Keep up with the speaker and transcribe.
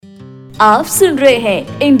आप सुन रहे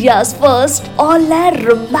हैं India first online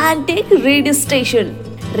romantic radio station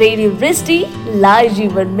radio Vrishti, live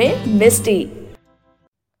जीवन में मिस्टी।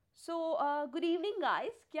 Good evening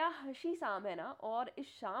guys. क्या हंसी शाम है ना, और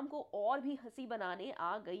इस शाम को और भी हंसी बनाने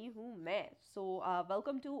आ गई हूँ मैं।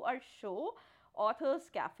 Welcome to our show Authors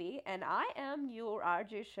Cafe and I am your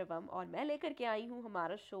RJ Shivam, और मैं लेकर के आई हूँ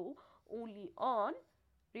हमारा शो only on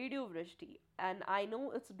radio Vrishti. And I know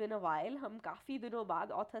it's been a while, हम काफ़ी दिनों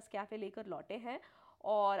बाद ऑथर्स कैफे लेकर लौटे हैं।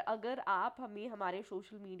 और अगर आप हमें हमारे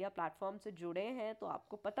सोशल मीडिया प्लेटफॉर्म से जुड़े हैं तो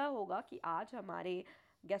आपको पता होगा कि आज हमारे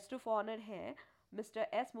गेस्ट ऑफ ऑनर हैं मिस्टर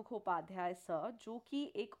एस मुखोपाध्याय सर, जो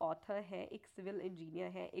कि एक ऑथर हैं, एक सिविल इंजीनियर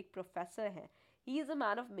हैं, एक प्रोफेसर हैं। He is a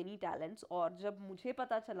man of many talents. और जब मुझे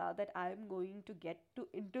पता चला that I am going to get to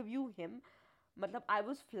interview him, मतलब आई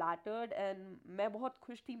वॉज फ्लैटर्ड एंड मैं बहुत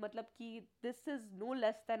खुश थी। मतलब कि this is no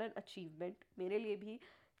less than an achievement मेरे लिए भी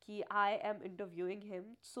कि I am interviewing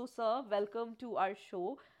him. So sir, welcome to our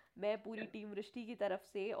show. मैं पूरी टीम वृष्टि की तरफ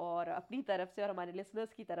से और अपनी तरफ से और हमारे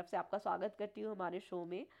लिसनर्स की तरफ से आपका स्वागत करती हूँ हमारे शो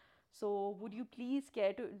में। So, would you please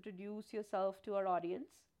care to introduce yourself to our audience?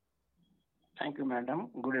 Thank you madam,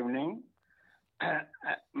 good evening.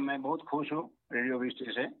 मैं बहुत खुश हूँ रेडियो विस्टी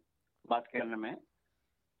से बात करने में।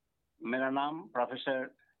 मेरा नाम प्रोफेसर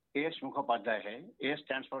एस मुखोपाध्याय है। ए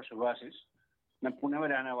स्टैंड्स फॉर सुभाषिस। मैं पुणे में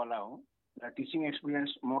रहने वाला हूँ। मेरा teaching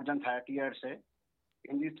experience more than 30 years है।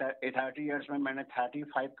 इन दिस 30 ईयर्स में मैंने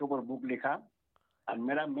 35 के ऊपर बुक लिखा। और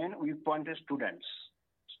मेरा मेन वीक पॉइंट है students.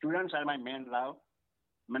 Students are my main love.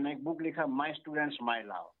 मैंने एक बुक लिखा, my students my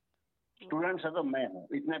love. Students है तो मैं हूँ,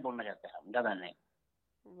 इतने बोलना चाहते हैं हम, ज़्यादा नहीं।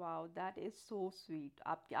 Wow, that is so sweet।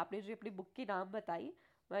 आपने जो अपनी बुक की नाम बताई,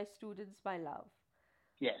 My Students My Love,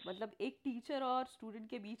 Yes. मतलब एक टीचर और स्टूडेंट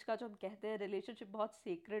के बीच का जो हम कहते हैं रिलेशनशिप बहुत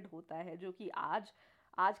सेक्रेड होता है, जो कि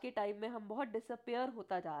आज के टाइम में हम बहुत डिसअपियर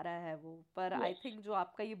होता जा रहा है वो। पर आई Yes. थिंक जो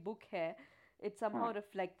आपका ये बुक है, it somehow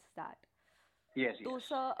reflects that. Yes, तो yes.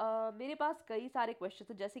 सर, मेरे पास कई सारे क्वेश्चन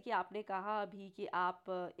थे। जैसे कि आपने कहा अभी कि आप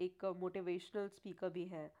एक मोटिवेशनल स्पीकर भी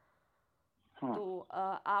हैं। तो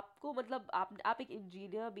आपको मतलब आप एक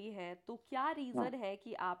इंजीनियर भी हैं, तो क्या रीज़न है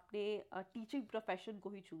कि आपने टीचिंग प्रोफेशन को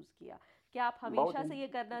ही चूज़ किया? क्या आप बहुत हमेशा से ये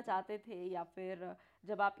करना चाहते थे, या फिर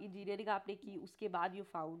जब आप इंजीनियरिंग आपने की उसके बाद यू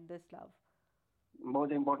फाउंड दिस लव?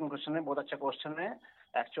 बहुत इम्पोर्टेंट क्वेश्चन है, बहुत अच्छा क्वेश्चन है।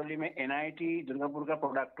 एक्चुअली मैं एनआईटी दुर्गापुर का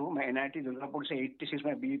प्रोडक्ट हूँ। मैं एनआईटी दुर्गापुर से 86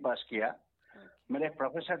 में बीई पास किया। मेरे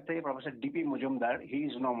प्रोफेसर थे professor DP Mujumdar. He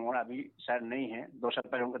is no more, अभी शायद नहीं है, 2 साल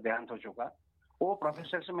पहले उनका देहांत हो चुका। वो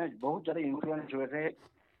प्रोफेसर से मैं बहुत ज़्यादा इन्फ्लुएंस हुए थे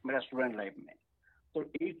मेरा स्टूडेंट लाइफ में। तो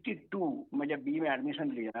 82 में जब बी में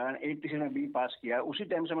एडमिशन लिया, 86 में बी पास किया, उसी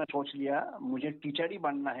टाइम से मैं सोच लिया मुझे टीचर ही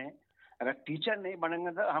बनना है। अगर टीचर नहीं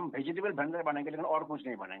बनेंगे तो हम वेजिटेबल वेंडर बनेंगे, लेकिन और कुछ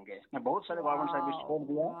नहीं बनेंगे। मैं बहुत सारे गवर्नमेंट सर्विस छोड़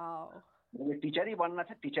दिया, वाओ, मुझे टीचर ही बनना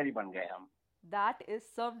था, टीचर ही बन गए हम। That is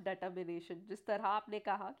some determination. जिस तरह आपने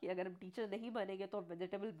कहा कि अगर हम टीचर नहीं बनेंगे तो हम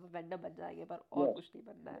वेजिटेबल वेंडर बन जाएंगे, पर और यस, कुछ नहीं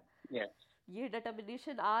बनना है। यस। ये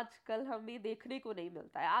डिटर्मिनेशन आजकल हमें देखने को नहीं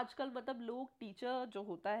मिलता है। आजकल मतलब लोग टीचर जो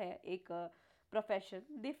होता है एक profession,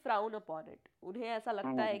 they frown upon it. उन्हें ऐसा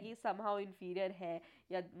लगता है कि समहाउ इन्फीरियर है,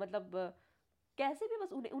 या मतलब कैसे भी,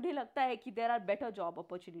 बस उन्हें उन्हें लगता है कि there are better job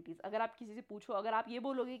opportunities. अगर आप किसी से पूछो, अगर आप ये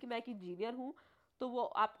बोलोगे कि मैं एक इंजीनियर हूँ, तो वो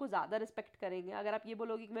आपको ज़्यादा रिस्पेक्ट करेंगे। अगर आप ये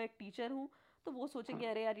बोलोगे कि मैं एक टीचर हूँ, तो वो सोचेंगे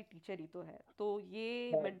अरे यार ये टीचर ही तो है। तो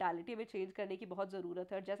ये मेंटालिटी में चेंज करने की बहुत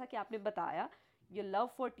ज़रूरत है। और जैसा कि आपने बताया, ये लव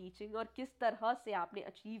फॉर टीचिंग और किस तरह से आपने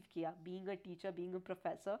अचीव किया being a teacher, being a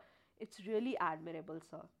professor, it's really admirable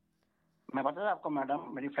sir. मैं बता आपको मैडम,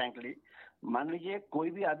 मेरी फ्रैंकली, मान लीजिए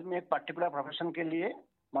कोई भी आदमी एक पर्टिकुलर प्रोफेशन के लिए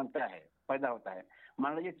बनता है, पैदा होता है।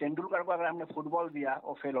 मान लीजिए तेंदुलकर को अगर हमने फुटबॉल दिया,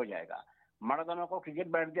 वो फेल हो जाएगा। मैराडोना को क्रिकेट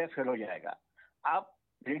बैट दिया, फेल हो जाएगा। आप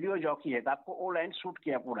रेडियो जॉकी है तो आपको वो लाइन शूट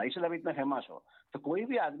किया पूरा, इसलिए आप इतना फेमस हो। तो कोई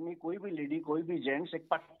भी आदमी, कोई भी लेडी, कोई भी जेंट्स एक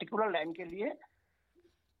पर्टिकुलर लाइन के लिए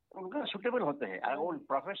उनका सुटेबल होते हैं। अगर वो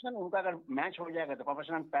प्रोफेशन उनका अगर मैच हो जाएगा तो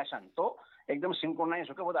प्रोफेशन एंड पैशन तो एकदम सिंक्रोनाइज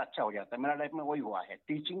होकर बहुत अच्छा हो जाता है। मेरा लाइफ में वही हुआ है।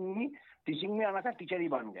 टीचिंग में आना था, टीचर ही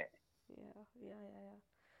बन गए।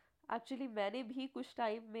 एक्चुअली मैंने भी कुछ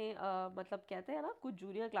टाइम में मतलब कहते हैं ना, कुछ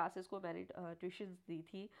जूनियर क्लासेस को मैंने ट्यूशन्स दी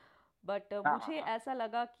थी। बट हाँ, हाँ, मुझे हाँ। ऐसा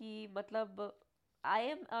लगा कि मतलब I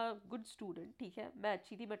am a good student, ठीक है, मैं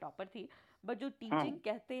अच्छी थी, मैं टॉपर थी। बट जो टीचिंग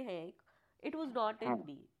कहते हैं, it was not in hmm,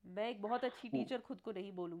 me. मैं एक बहुत अच्छी हम्म, टीचर खुद को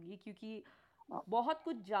नहीं बोलूँगी, क्योंकि बहुत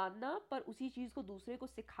कुछ जानना पर उसी चीज़ को दूसरे को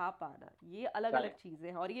सिखा पाना, ये अलग अलग करेक्ट। चीज़ें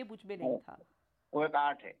हैं, और ये मुझ में नहीं था। वो एक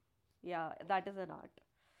आर्ट है। या दैट इज़ एन आर्ट।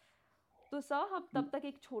 तो सर, हम तब तक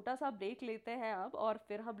एक छोटा सा ब्रेक लेते हैं अब, और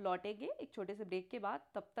फिर हम लौटेंगे एक छोटे से ब्रेक के बाद।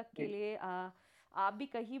 तब तक के लिए आप भी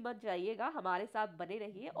कहीं मत जाइएगा, हमारे साथ बने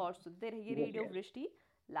रहिए और सुनते रहिए यस, रेडियो यस। वृष्टि,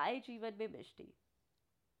 लाए जीवन में मिष्टी।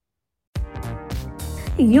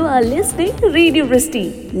 You are listening radio Vrishti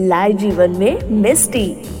live जीवन में मिस्टी।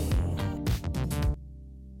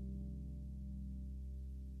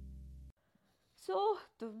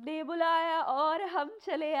 तुमने बुलाया और हम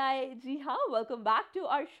चले आए। जी हाँ, welcome back to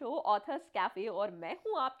our show Authors Cafe और मैं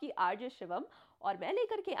हूँ आपकी आरजे शिवम और मैं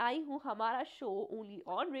लेकर के आई हूँ हमारा शो only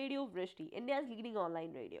on radio Vrishti, India's leading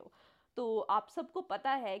online radio. तो आप सबको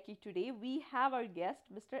पता है कि today we have our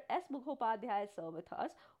guest mister S Mukhopadhyay sir with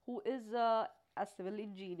us, who is a civil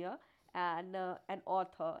engineer and an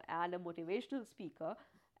author and a motivational speaker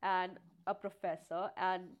and a professor।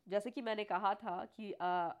 and जैसे कि मैंने कहा था कि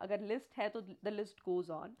अगर लिस्ट है तो the list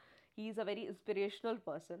goes on। he is a very inspirational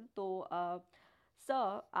person। तो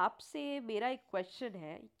सर आपसे मेरा एक क्वेश्चन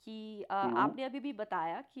है कि आपने अभी भी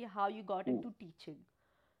बताया कि how you got into teaching।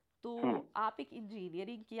 तो आप एक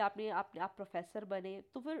इंजीनियरिंग की आपने आप प्रोफेसर बने,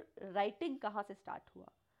 तो फिर राइटिंग कहाँ से स्टार्ट हुआ?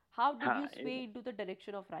 हाउ डिड यू स्वे into the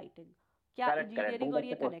direction of writing? क्या करेक्ट करेक्ट, इंजीनियरिंग बहुत और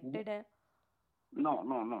ये अच्छा क्वेश्चन है। कनेक्टेड है? No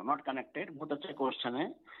no no, not connected. बहुत अच्छा क्वेश्चन है।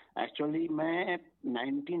 एक्चुअली मैं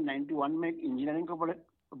 1991 में इंजीनियरिंग के ऊपर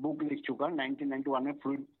बुक लिख चुका। 1991 में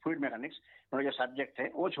फ्लूइड मैकेनिक्स मेरा जो सब्जेक्ट है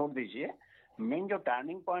वो छोड़ दीजिए। मेन जो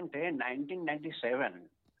टर्निंग पॉइंट है 1997।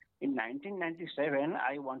 In 1997,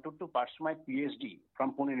 I wanted to pursue my PhD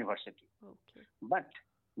from Pune University. Okay. But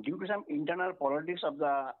due to some internal politics of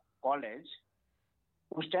the college,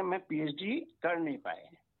 उस टाइम मैं PhD कर नहीं पाए।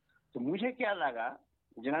 तो मुझे क्या लगा,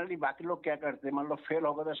 जनरली बाकी लोग क्या करते हैं, मान लो फेल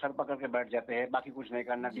हो गए तो सर पकड़ के बैठ जाते हैं, बाकी कुछ नहीं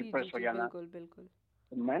करना, डिप्रेस हो जाना। बिल्कुल बिल्कुल।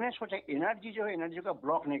 तो मैंने सोचा एनर्जी जो है, एनर्जी का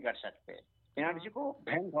ब्लॉक नहीं कर सकते, एनर्जी को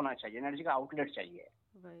वेंट होना चाहिए, एनर्जी का आउटलेट चाहिए।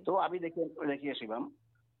 तो अभी देखिए देखिए शिवम,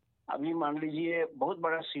 अभी मान लीजिए बहुत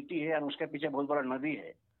बड़ा सिटी है और उसके पीछे बहुत बड़ा नदी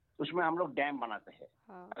है, उसमें हम लोग डैम बनाते हैं।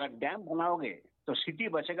 अगर डैम बनाओगे तो सिटी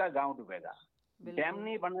बचेगा, गांव डूबेगा। डैम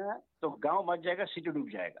नहीं बना तो गांव बच जाएगा, सिटी डूब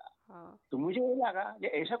जाएगा। तो मुझे ये लगा ये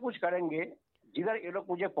ऐसा कुछ करेंगे जिधर ये लोग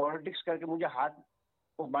मुझे पॉलिटिक्स करके मुझे हाथ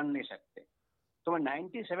को बांध नहीं सकते। तो मैं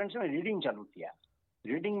 97 से मैं रीडिंग चालू किया।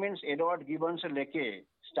 रीडिंग मीन्स एडवर्ड गिबन से लेके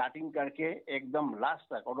स्टार्टिंग करके एकदम लास्ट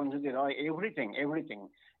तक, Arundhati Roy, everything everything.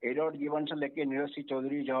 Edward Gibbon से लेके नीरज सिंह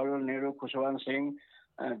चौधरी, जवाहरलाल नेहरू, खुशवंत सिंह,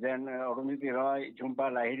 देन अरुंधति रॉय, झुम्पा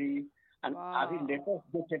लाहिरी, अभी लेटेस्ट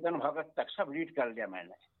जो चेतन भगत तक सब रीड कर लिया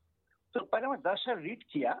मैंने। तो पहले मैं 10 साल रीड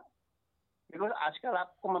किया, बिकॉज आजकल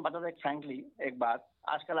आपको मैं बता दें फ्रैंकली एक बात,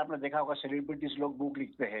 आजकल आपने देखा होगा सेलिब्रिटीज लोग बुक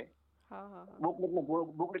लिखते हैं।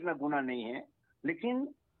 बुक लिखना गुनाह नहीं है, लेकिन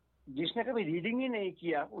जिसने कभी रीडिंग ही नहीं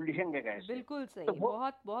किया वो लिखेंगे कैसे? बिल्कुल सही। तो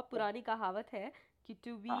बहुत बहुत पुरानी कहावत है कि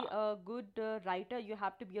to be a good writer you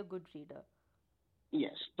have to be a good reader.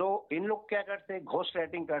 Yes, तो इन लोग क्या करते हैं, घोस्ट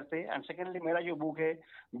राइटिंग करते हैं। एंड सेकेंडली मेरा जो बुक है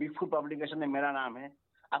बिग फुट पब्लिकेशन में मेरा नाम है।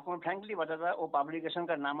 आपको मैं फ्रैंकली बताता, वो पब्लिकेशन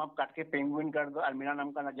का नाम आप काट के पेंगुइन कर दो और मेरा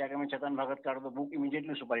नाम का जगह में चेतन भगत कर दो, बुक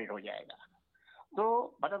इमीडिएटली सुपरहिट हो जाएगा।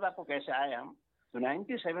 तो बताता आपको कैसे आए हम। तो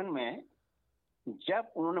 97 में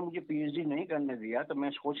जब उन्होंने मुझे पीएचडी नहीं करने दिया तो मैं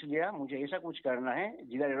सोच लिया मुझे ऐसा कुछ करना है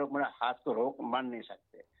जिधर ये लोग मेरा हाथ को रोक मान नहीं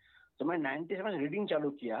सकते। तो मैं 97 रीडिंग चालू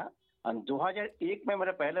किया और 2001 में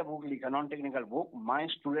मेरा पहला बुक लिखा, non technical book, my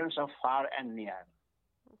students of far and near.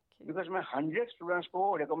 Because मैं 100 स्टूडेंट्स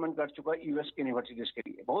को रिकमेंड कर चुका यूएस की यूनिवर्सिटीज के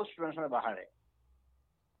लिए, बहुत स्टूडेंट्स मेरे बाहर है।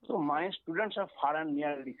 तो my students of far and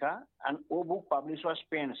near लिखा एंड वो बुक पब्लिश हुआ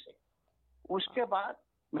स्पेन से। उसके बाद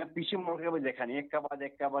मैं पीछे मुड़ के भी देखा नहीं, एक का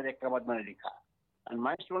बाद मैंने लिखा। And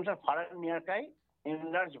my students of far and near का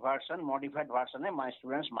enlarged version, modified version है my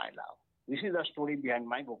students my love. This is the story behind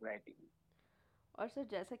my book writing. और सर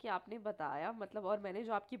जैसा कि आपने बताया, मतलब और मैंने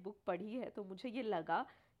जो आपकी बुक पढ़ी है तो मुझे ये लगा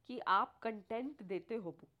कि आप कंटेंट देते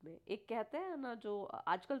हो बुक में। एक कहते हैं ना, जो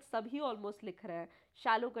आजकल सभी ऑलमोस्ट लिख रहे हैं,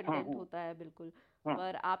 शैलो कंटेंट होता है बिल्कुल।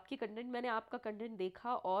 पर आपकी कंटेंट, मैंने आपका कंटेंट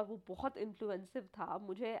देखा और वो बहुत इन्फ्लुएंसिव था।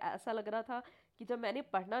 मुझे ऐसा लग रहा था कि जब मैंने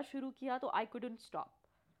पढ़ना शुरू किया तो आई कुडंट स्टॉप।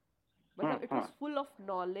 मतलब it was full of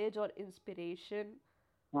knowledge और इंस्पिरेशन।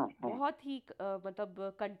 बहुत ही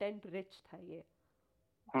मतलब कंटेंट रिच था ये।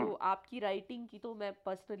 तो आपकी राइटिंग की तो मैं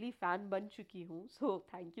पर्सनली फैन बन चुकी हूँ। So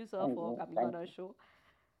thank you sir for coming on our show.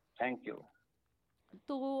 Thank you.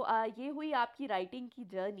 तो ये हुई आपकी राइटिंग की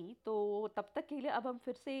जर्नी। तो तब तक के लिए अब हम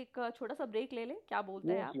फिर से एक छोटा सा ब्रेक ले लें, क्या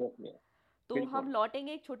बोलते हैं आप? तो हम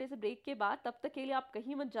लौटेंगे एक छोटे से ब्रेक के बाद। तब तक के लिए आप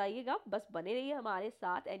कहीं मत जाइएगा, बस बने रहिए हमारे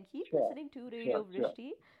साथ and keep listening to radio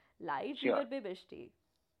Vrishti, live जीवन में वृष्टि।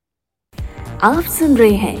 आप सुन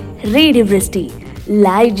रहे हैं रेडियो वृष्टि,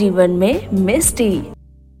 लाइव जीवन में मिस्टी।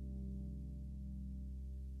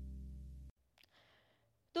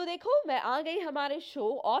 तो देखो, मैं आ गई हमारे शो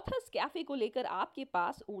ऑथर्स कैफे को लेकर आपके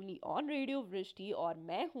पास ओनली ऑन रेडियो वृष्टि, और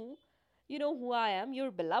मैं हूँ, you know who I am, your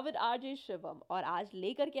beloved RJ Shivam. और आज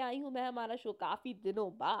लेकर के आई हूँ मैं हमारा शो काफ़ी दिनों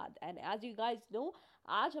बाद। And as you guys no,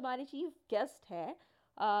 आज हमारे चीफ गेस्ट है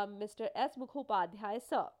Mr. S. Mukhopadhyay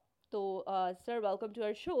sir. तो sir, welcome to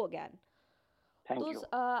our show again. Thank तो यू।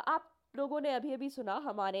 आप लोगों ने अभी अभी सुना,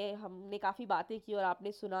 हमने काफ़ी बातें की और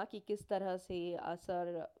आपने सुना कि किस तरह से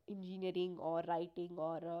सर इंजीनियरिंग और राइटिंग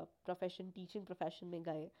और टीचिंग प्रोफेशन में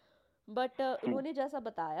गए। बट उन्होंने जैसा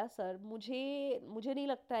बताया सर, मुझे नहीं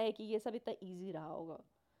लगता है कि ये सब इतना इजी रहा होगा,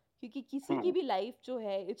 क्योंकि किसी की भी लाइफ जो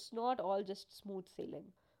है, it's not all just smooth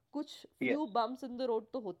selling. कुछ few yes bumps in the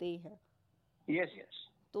road तो होते ही हैं। Yes yes.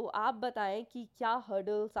 तो आप बताएं कि क्या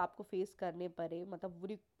हर्डल्स आपको फेस करने पड़े,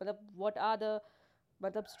 what are the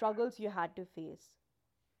struggles you had to face?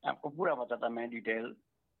 आपको पूरा बताता मैं, डिटेल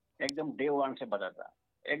एकदम डे वन से बताता,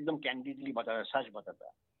 एकदम कैंडिडली बताता, सच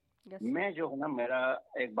बताता। Yes, मैं जो हूँ ना, मेरा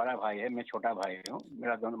एक बड़ा भाई है, मैं छोटा भाई हूँ।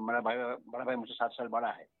 बड़ा भाई मुझसे 7 साल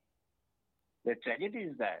बड़ा है। The tragedy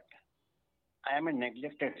is that I M A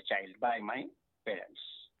neglected child bye my parents,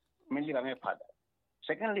 mainly by my father.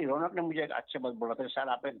 Secondly, रौनक ने मुझे एक अच्छे बात बोला था, सर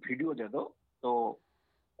आप एक वीडियो दे दो तो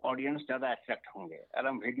ऑडियंस ज्यादा अट्रैक्ट होंगे। और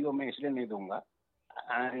हम वीडियो में इसलिए नहीं दूंगा,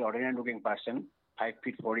 I am ordinary looking person, 5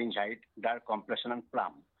 feet 4 inch height, dark complexion and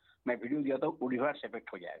plum. मैं वीडियो दिया तो यूनिवर्स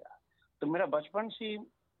इफेक्ट हो जाएगा। तो मेरा बचपन से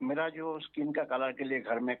मेरा जो स्किन का कलर के लिए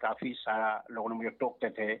घर में काफी सारा लोगों ने मुझे टोकते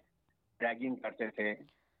थे, रैगिंग करते थे,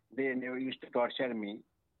 दे यूज्ड टू टॉर्चर मी।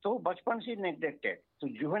 तो बचपन से नेग्लेक्टेड, तो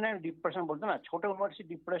जुवेनाइल डिप्रेशन बोलते हैं ना, छोटे उम्र से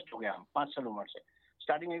डिप्रेस्ड हो गया हम, 5 साल उम्र से।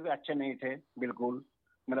 स्टार्टिंग में भी अच्छे नहीं थे बिल्कुल।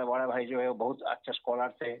 मेरा बड़ा भाई जो है वो बहुत अच्छा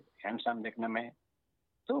स्कॉलर थे, हैंडसम देखने में।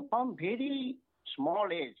 तो from very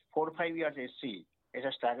small age, 4-5 years age ऐसा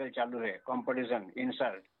स्ट्रगल चालू है, कंपटीशन,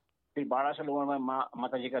 इंसल्ट। फिर 12 साल उम्र में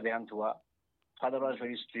माता जी का देहांत हुआ। Father was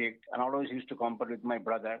very strict and always used to compete with my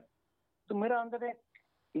brother. तो मेरा अंदर एक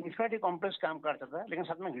इन्फिनिटी कॉम्प्लेक्स काम करता था, लेकिन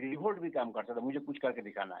साथ में रिवोल्ट भी काम करता था, मुझे कुछ करके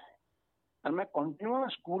दिखाना है। और मैं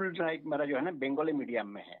कंटिन्यूअस स्कूल लाइफ मेरा जो है ना बंगाली मीडियम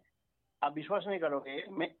में है। आप विश्वास नहीं करोगे,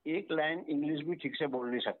 मैं एक लाइन इंग्लिश भी ठीक से बोल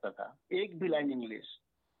नहीं सकता था, एक भी line English,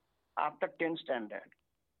 after 10th standard.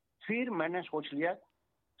 फिर मैंने सोच लिया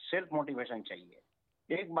सेल्फ मोटिवेशन चाहिए।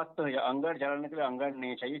 एक बात तो है, अंगार जलाने के लिए अंगार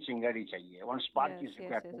नहीं चाहिए, चिंगारी चाहिए। One spark is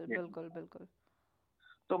required. बिल्कुल बिल्कुल।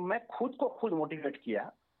 तो मैं खुद को खुद मोटिवेट किया।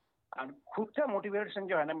 और खुद का मोटिवेशन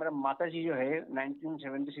जो है ना, मेरा माता जी जो है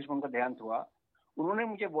 1976 में उनका देहांत हुआ। उन्होंने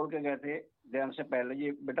मुझे बोल के गए थे देहांत से पहले,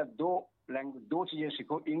 ये बेटा दो चीजें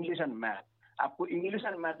सीखो, इंग्लिश एंड मैथ। आपको इंग्लिश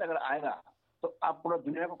एंड मैथ अगर आएगा तो आप पूरा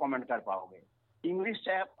दुनिया को कमेंट कर पाओगे। इंग्लिश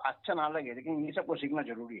चाहे आप अच्छा ना लगे, लेकिन इंग्लिश आपको सीखना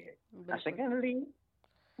जरूरी है। सेकेंडली,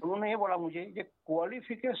 उन्होंने ये बोला मुझे, ये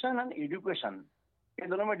क्वालिफिकेशन एंड एजुकेशन, ये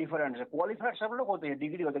दोनों में डिफरेंस है। क्वालिफाइड सब लोग होते हैं,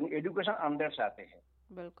 डिग्री होते हैं, एजुकेशन अंदर से आते हैं।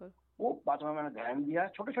 बिल्कुल। वो बात में मैंने ध्यान दिया।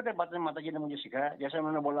 छोटे छोटे बातें माता जी ने मुझे सिखाया। जैसे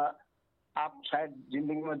उन्होंने बोला, आप शायद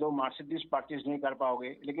जिंदगी में 2 मर्सिडीज परचेज नहीं कर पाओगे,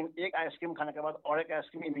 लेकिन एक आइसक्रीम खाने के बाद और एक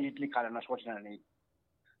आइसक्रीम इमीडिएटली खा लेना, सोचना नहीं।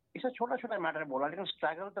 इसे छोटा छोटा मैटर बोला, लेकिन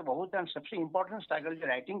स्ट्रगल तो बहुत है। सबसे इंपॉर्टेंट स्ट्रगल जो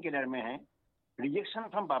राइटिंग करियर में है, रिजेक्शन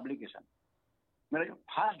फ्रॉम पब्लिकेशन। मेरा जो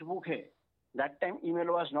फर्स्ट बुक है, that time email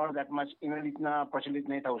was not that much, email इतना प्रचलित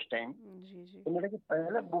नहीं था उस टाइम। जी जी। तो मेरे जो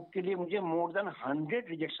पहले बुक के लिए मुझे मोर देन 100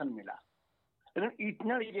 रिजेक्शन मिला। लेकिन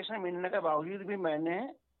इतना रिजेक्शन मिलने के बावजूद भी मैंने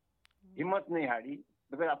हिम्मत नहीं हारी।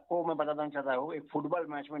 बिकॉज आपको मैं बताना चाहता हूँ, एक फुटबॉल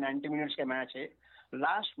मैच में 90 मिनट्स का मैच है,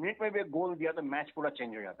 लास्ट मिनट में भी एक गोल दिया तो मैच पूरा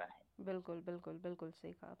चेंज हो जाता है। बिल्कुल बिल्कुल बिल्कुल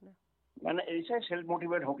सही कहा आपने। मैंने ऐसे सेल्फ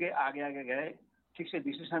मोटिवेट होके आगे आगे गए, ठीक से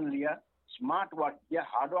डिसीजन लिया, स्मार्ट वर्क किया।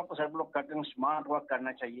 हार्ड वर्क तो सब लोग करते हैं, स्मार्ट वर्क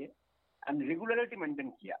करना चाहिए, एंड रेगुलरिटी मेंटेन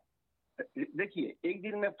किया। देखिए, एक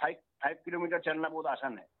दिन में 5 किलोमीटर चलना बहुत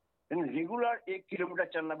आसान है, लेकिन रेगुलर 1 किलोमीटर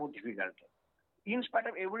चलना बहुत डिफिकल्ट है। इन स्पाइट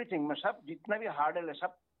ऑफ एवरीथिंग, मैं सब जितना भी हार्डल है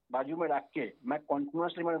सब बाजू में रख के मैं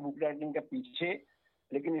कॉन्टिन्यूसली मेरे बुक राइटिंग के पीछे।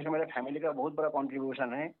 लेकिन इसमें मेरे फैमिली का बहुत बड़ा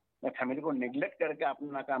कंट्रीब्यूशन है। मैं फैमिली को नेग्लेक्ट करके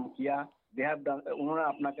अपना काम किया, उन्होंने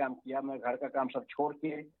अपना काम किया। मैं घर का काम सब छोड़ के,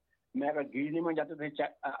 मैं अगर गिरनी में जाते थे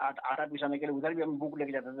आटा पिसाने के लिए, उधर भी हम बुक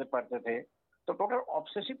लेके जाते थे, पढ़ते थे। तो टोटल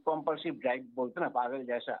ऑब्सेसिव कंपल्सिव ड्राइव बोलते ना, पागल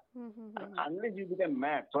जैसा। अनलेस यू बिकम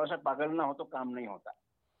मैड, थोड़ा सा पागल ना हो तो काम नहीं होता।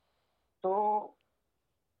 तो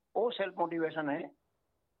वो सेल्फ मोटिवेशन है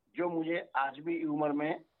जो मुझे आज भी उम्र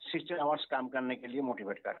में 16 आवर्स काम करने के लिए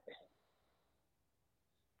मोटिवेट करते हैं।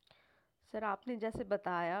 सर, आपने जैसे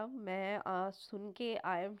बताया, मैं सुन के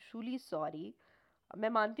आई एम ट्रूली सॉरी। मैं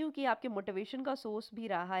मानती हूँ कि आपके मोटिवेशन का सोर्स भी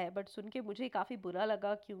रहा है, बट सुन के मुझे काफ़ी बुरा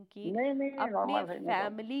लगा, क्योंकि नहीं नहीं, अपने नॉर्मल है।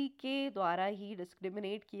 फैमिली के द्वारा ही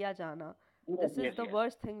डिस्क्रिमिनेट किया जाना, this is the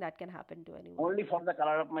worst thing that can happen to anyone. Only for the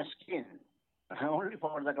colour of my skin, only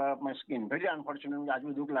for the colour of my skin. Very unfortunate, मुझे आज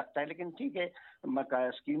भी दुख लगता है, लेकिन ठीक है।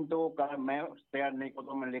 स्किन तो मैं तैयार नहीं को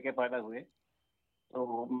तो मैं लेके पैदा हुए।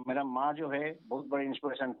 तो मेरा माँ जो है बहुत बड़ी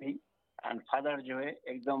इंस्पिरेशन थी, एंड फादर जो है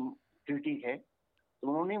एकदम क्रिटिक है। तो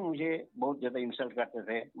उन्होंने मुझे बहुत ज्यादा इंसल्ट करते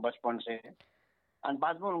थे बचपन से, एंड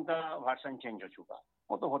बाद में उनका वर्सन चेंज हो चुका।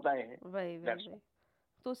 वो तो होता ही है। वही वही That's वही।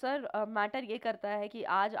 तो सर मैटर ये करता है कि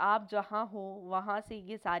आज आप जहाँ हो वहाँ से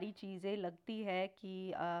ये सारी चीज़ें लगती है कि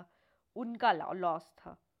उनका लॉस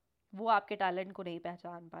था, वो आपके टैलेंट को नहीं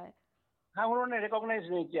पहचान पाए। हाँ, उन्होंने रिकॉग्नाइज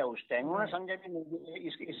नहीं किया उस टाइम, उन्होंने राइट। समझा भी नहीं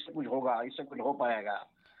कि इससे कुछ होगा, इससे कुछ हो पाएगा।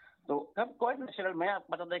 तो तब कोई नेचुरल, मैं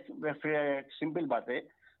आपको बताता एक सिंपल बात है।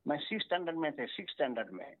 मैं 6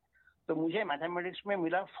 स्टैंडर्ड में, तो मुझे मैथमेटिक्स में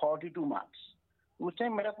मिला 42 मार्क्स। उस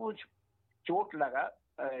टाइम मेरा कुछ चोट लगा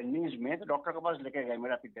नीज में, तो डॉक्टर के पास लेके गए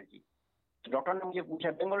मेरा पिताजी। तो डॉक्टर ने मुझे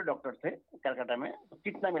पूछा, बंगाली डॉक्टर थे कलकत्ता में, तो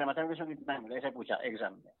कितना मिला मैथमेटिक्स में, कितना मिला, ऐसा पूछा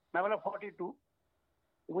एग्जाम में। मैं बोला 42।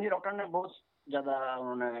 तो मुझे डॉक्टर ने बहुत ज्यादा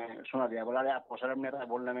उन्होंने सुना दिया, बोला अरे आपको शर्म नहीं आता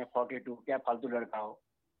बोलने में 42, क्या फालतू लड़का हो।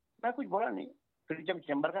 मैं कुछ बोला नहीं। फिर जब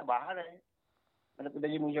चैम्बर का बाहर है, मेरे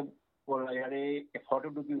पिताजी मुझे बोला, अरे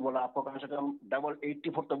 42 क्यों बोला, आपको कम से कम डबल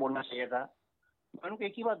 84 तो बोलना चाहिए था। मैंने उनको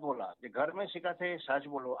एक ही बात बोला कि घर में सीखा थे सच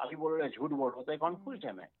बोलो, अभी बोल रहे झूठ बोलो, तो कॉन्फ्यूज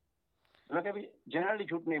है मैं कभी जनरली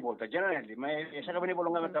झूठ नहीं बोलता, जनरली मैं ऐसा कभी नहीं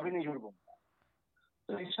बोलूंगा, मैं कभी बिल्कुल। नहीं झूठ बोलूंगा।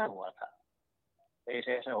 तो ऐसा हुआ था,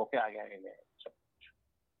 ऐसे ऐसा होके आगे गए सब।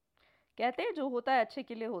 कहते हैं जो होता है अच्छे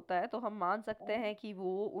के लिए होता है, तो हम मान सकते हैं कि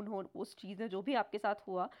वो उन्होंने उस चीज़ में जो भी आपके साथ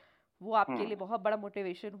हुआ वो आपके लिए हम्म। बहुत बड़ा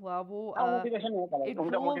मोटिवेशन हुआ। वो हाँ, मोटिवेशन होता है, इट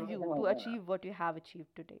उनका ड्रोव मोटिवेशन यू टू होता है। Achieve what you have achieved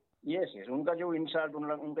today. Yes yes, उनका जो इंसल्ट,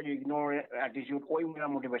 उनका जो इग्नोर एटीट्यूड, वही मेरा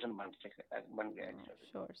मोटिवेशन बन गया एक्चुअली।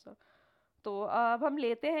 Sure sir. तो अब हम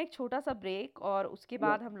लेते हैं एक छोटा सा ब्रेक और उसके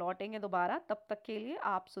बाद हम लौटेंगे दोबारा। तब तक के लिए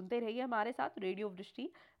आप सुनते रहिए हमारे साथ रेडियो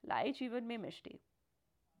वृष्टि, लाए जीवन में मिष्टी।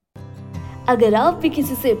 अगर आप भी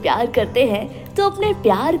किसी से प्यार करते हैं तो अपने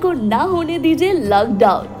प्यार को ना होने दीजिए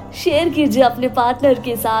लॉकडाउन। शेयर कीजिए अपने पार्टनर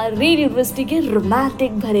के साथ रेडियो वृष्टि के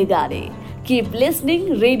रोमांटिक भरे गाने। कीप लिसनिंग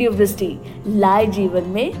रेडियो वृष्टि, लाए जीवन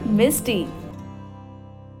में मिस्टी।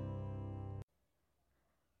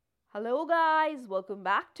 Hello guys, welcome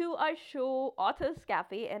back to our show Authors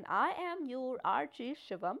Cafe and I am your RJ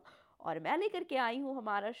Shivam और मैं लेकर के आई हूँ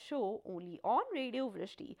हमारा शो ओनली ऑन रेडियो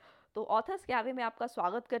वृष्टि। तो ऑथर्स कैफे में आपका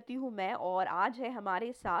स्वागत करती हूँ मैं, और आज है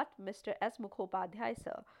हमारे साथ मिस्टर एस मुखोपाध्याय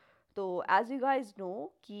सर। तो एज यू गाइस नो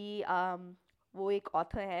कि वो एक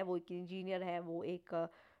ऑथर है, वो एक इंजीनियर है, वो एक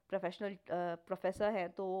प्रोफेशनल प्रोफेसर है।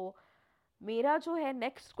 तो मेरा जो है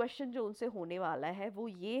नेक्स्ट क्वेश्चन जो उनसे होने वाला है वो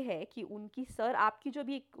ये है कि उनकी सर आपकी जो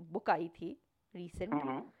भी एक बुक आई थी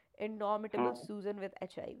recently, indomitable Susan with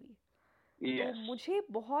HIV, तो यस। मुझे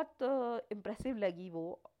बहुत इम्प्रेसिव लगी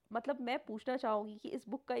वो। मतलब मैं पूछना चाहूँगी कि इस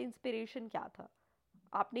बुक का इंस्पिरेशन क्या था,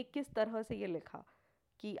 आपने किस तरह से ये लिखा,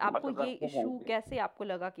 कि आपको मतलब ये इशू कैसे आपको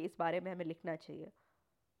लगा कि इस बारे में हमें लिखना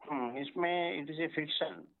चाहिए। इसमें इट इज ए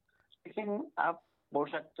फिक्शन, लेकिन आप बोल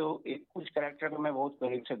सकते हो एक कुछ कैरेक्टर को मैं बहुत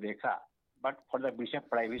करीब से देखा, बट फॉर द विषय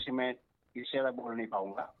प्राइवेसी में इससे ज्यादा बोल नहीं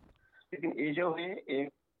पाऊंगा। लेकिन ये जो है,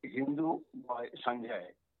 एक Hindu boy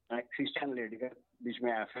Sanjay, Christian lady के बीच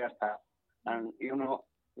में अफेयर था, एंड यू नो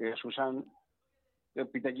सुशांत के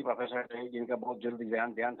पिताजी प्रोफेसर थे जिनका बहुत जल्दी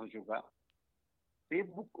ध्यान हो चुका। ये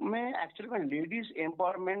बुक में एक्चुअली में लेडीज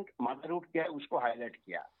एम्पावरमेंट मदरहुड क्या है उसको हाईलाइट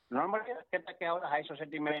किया। नॉर्मली कहता क्या होता है, हाई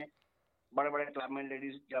सोसाइटी में बड़े बड़े क्लब में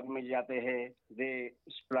लेडीज क्लब में जाते हैं, they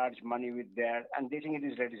splurge money with their and they think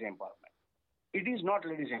it is ladies empowerment. It is not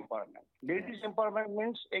ladies empowerment. Ladies yes. Empowerment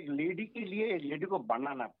means एक लेडी के लिए एक लेडी को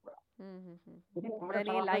बनाना पूरा। लेकिन हमारे मैंने ये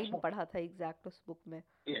समाज में लाइन पढ़ा था एग्जैक्ट उस बुक में।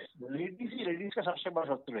 लेडीज ही लेडीज का सबसे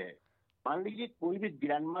बड़ा शत्रु है। मान लीजिए कोई भी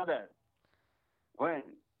ग्रैंड मदर, when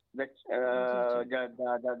जी जी।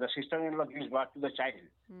 the sister-in-law gives birth to the child,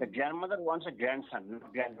 the grandmother wants a grandson, not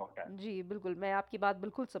granddaughter. जी बिल्कुल, मैं आपकी बात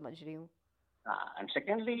बिल्कुल समझ रही हूँ। एंड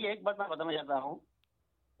सेकेंडली एक बात मैं बताना चाहता हूँ,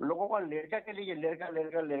 लोगों को लड़का के लिए लड़का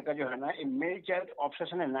लड़का लड़का जो है ना, ये मेल चाइल्ड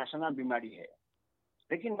ऑब्सेशन है, नेशनल बीमारी है।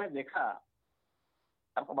 लेकिन मैं देखा,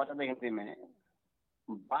 आपको बता दें हिंदी में,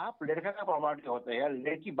 बाप लड़का का प्रॉपर्टी होते हैं,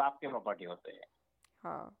 लड़की बाप के प्रॉपर्टी होते हैं।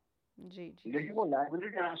 हाँ जी जी लड़की जी को जी।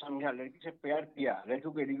 लाइबिलिटी ना समझा, लड़की से प्यार किया, लड़की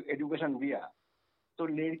को एजुकेशन दिया, तो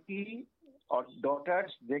लड़की और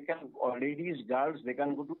डॉटर्स दे कैन, और ladies girls they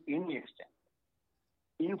can go to any extent.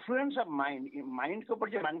 Influence of mind, mind के ऊपर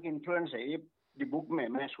जो माइंड की इन्फ्लुएंस है, ये बुक में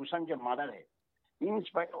मैं सुशांत जो मदर है, इन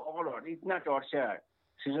स्पाइट ऑफ ऑल और इतना torture,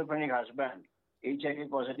 schizophrenic husband, HIV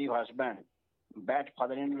positive husband, bad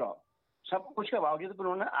father in law, सब कुछ के बावजूद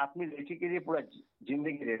उन्होंने अपनी लड़की के लिए पूरा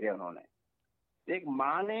जिंदगी दे दिया उन्होंने। एक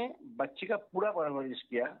माँ ने बच्ची का पूरा परवरिश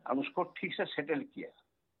किया और उसको ठीक से सेटल किया,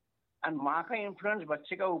 एंड माँ का इन्फ्लुएंस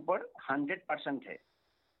बच्चे का ऊपर 100% है।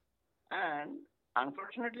 एंड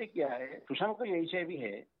अनफॉर्चुनेटली क्या है, सुशांत को HIV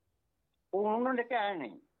है, वो उन्होंने लेके आया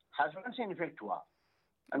नहीं, हस्बैंड से इन्फेक्ट हुआ।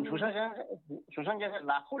 एंड सुशांत जैसे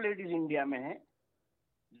लाखों लेडीज इंडिया में है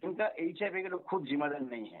जिनका HIV के लोग खुद जिम्मेदार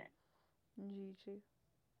नहीं है। जी जी।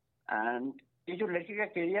 एंड ये जो लड़की का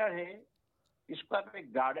करियर है, इसको आप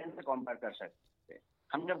एक गार्डन से कंपेयर कर सकते हैं।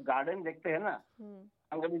 हम जब गार्डन देखते हैं ना,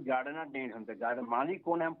 हम कभी गार्डनर नहीं ढूंढते, गार्डन माली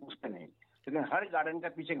कौन है हम पूछते नहीं, लेकिन हर गार्डन का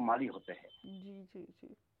पीछे एक माली होते हैं, जी जी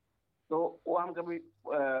जी। तो वो हम कभी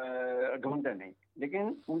ढूंढते नहीं। लेकिन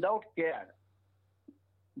without care,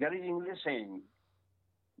 there is English saying,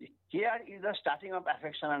 care is the starting of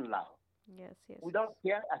affection and love. Yes yes. Without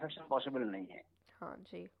care affection possible नहीं है। हाँ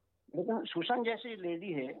जी। लेकिन सुशांत जैसी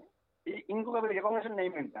लेडी है, इनको कभी रिकॉग्निशन नहीं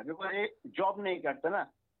मिलता क्योंकि ये जॉब नहीं करते ना।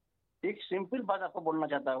 एक सिंपल बात आपको बोलना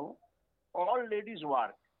चाहता हूँ, all ladies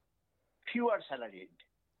work, few are salaried.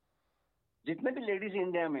 जितने भी लेडीज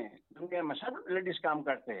इंडिया में सब लेडीज काम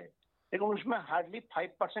करते हैं, लेकिन उसमें हार्डली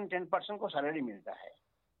 5% 10% को सैलरी मिलता है।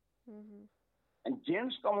 And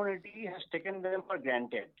gents community has taken them for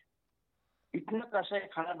granted. इतना कैसे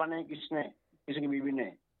खाना बनाए किसने, किसी की बीवी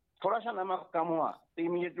ने, थोड़ा सा नमक कम हुआ तो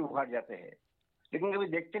इमीडिएटली उखाड़ जाते हैं। लेकिन कभी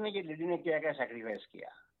देखते नहीं कि लेडी ने क्या क्या सेक्रीफाइस किया,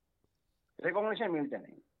 रिकॉग्निशन मिलते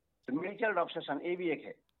नहीं। तो म्यूचुअल ऑब्सेशन ये भी एक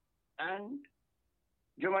है। एंड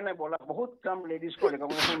जो मैंने बोला, बहुत कम लेडीज को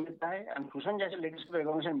रिकॉग्निशन मिलता है, एंड सुशांत जैसे लेडीज को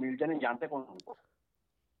रिकॉग्निशन मिलते नहीं, जानते कौन उनको।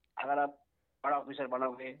 अगर आप बड़ा ऑफिसर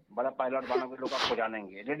बनोगे, बड़ा पायलट बनोगे, लोग आपको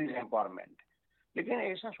जानेंगे, लेडीज एम्पावरमेंट। लेकिन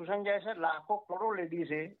ऐसा सुशांत जैसे लाखों करोड़ों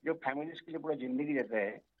लेडीज है जो फैमिलीज के लिए पूरा जिंदगी देते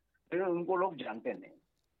हैं, लेकिन उनको लोग जानते नहीं।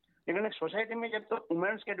 लेकिन एक सोसाइटी में जब तक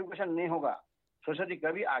वुमेन्स का एजुकेशन नहीं होगा, सोसाइटी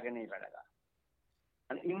कभी आगे नहीं बढ़ेगा।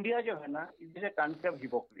 एंड इंडिया जो है ना, it is a country of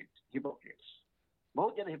Hippocrates.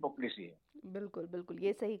 बहुत ज्यादा हिपोक्रेसी है। बिल्कुल बिल्कुल,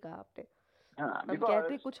 ये सही कहा आपने। हाँ, हम बिकॉज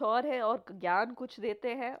कहते कुछ और है और ज्ञान कुछ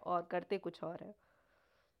देते हैं और करते कुछ और है।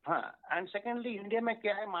 हाँ, एंड सेकेंडली इंडिया में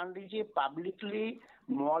क्या है, मान लीजिए पब्लिकली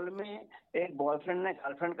मॉल में एक बॉयफ्रेंड ने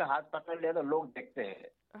गर्लफ्रेंड का हाथ पकड़ लिया तो लोग देखते हैं।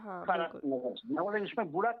 हाँ फर्क बिल्कुल। नजर से। मैं बोला,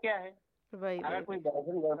 इसमें बुरा क्या है? वही अगर वही कोई वही।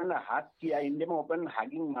 बॉयफ्रेंड गर्लफ्रेंड ने हाथ किया, इंडिया में ओपन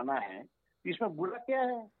हगिंग माना है, तो इसमें बुरा क्या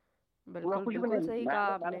है? बुरा बिल्कुल कुछ भी बिल्कुल नहीं। सही मैं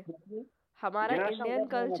कहा मैंने आपने। सोची, हमारा जनरेशन इंडियन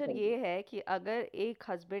गैप नहीं होना कल्चर ये चाहिए। है कि अगर एक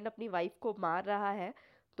हस्बैंड अपनी वाइफ को मार रहा है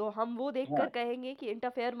तो हम वो देखकर हाँ कहेंगे कि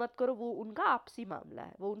इंटरफेयर मत करो, वो उनका आपसी मामला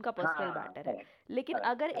है, वो उनका पर्सनल हाँ, मैटर है। करेक्ट लेकिन करेक्ट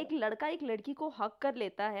अगर एक करेक्ट। लड़का एक लड़की को हक कर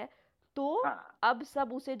लेता है तो हाँ अब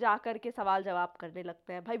सब उसे जा करके सवाल जवाब करने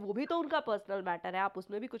लगते हैं। भाई वो भी तो उनका पर्सनल मैटर है, आप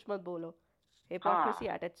उसमें भी कुछ मत बोलो। हिपोक्रेसी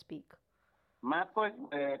हाँ, एट इट्स पीक। मैं आपको एक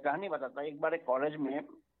कहानी बताता हूँ। एक बार एक कॉलेज में,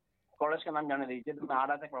 कॉलेज का नाम जाने दीजिए, तो मैं आ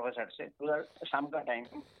रहा था प्रोफेसर से उधर शाम का टाइम।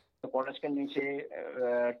 तो कॉलेज के नीचे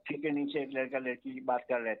ट्री के नीचे एक लड़का लड़की बात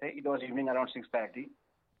कर रहे थे। It was evening around 6:30।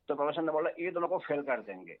 तो प्रोफेसर ने बोला, ये दोनों को फेल कर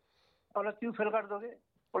देंगे। बोला, क्यों फेल कर दोगे?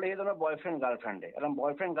 बोले, ये दोनों बॉयफ्रेंड गर्लफ्रेंड है। अरे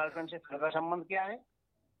बॉयफ्रेंड गर्लफ्रेंड से फेल का संबंध क्या है?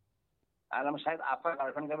 अरे हम शायद आपका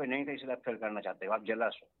गर्लफ्रेंड कभी नहीं था इसलिए आप फेल करना चाहते हो, आप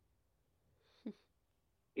जेलस हो।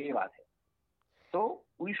 ये बात है। तो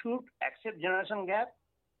we should accept generation gap.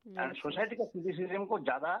 And yes yes society का क्रिटिसिज्म को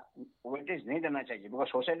ज्यादा वेटेज नहीं देना चाहिए, because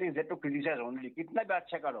society is there to criticise only. कितना भी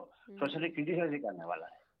अच्छा करो, जी सोसाइटी क्रिटिसाइज ही करने वाला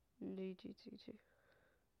है। जी जी जी जी।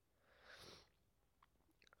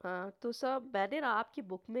 तो सब मैंने ना आपकी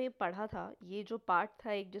बुक में पढ़ा था, ये जो पार्ट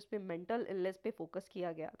था एक जिसमें मेंटल इलनेस पे फोकस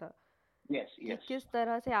किया गया था यस कि यस किस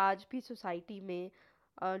तरह से आज भी सोसाइटी में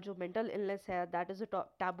जो मेंटल इलनेस है that is a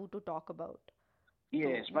taboo to talk about. तो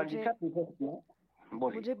यस, मैं मुझे लिखा प्रीफेस में,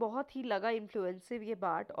 बोलिए। मुझे बहुत ही लगा इन्फ्लुएंसिव ये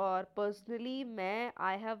बात, और पर्सनली मैं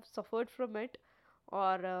I have suffered from it.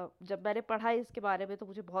 और जब मैंने पढ़ा इसके बारे में तो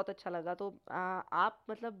मुझे बहुत अच्छा लगा। तो आप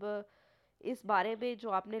मतलब इस बारे में जो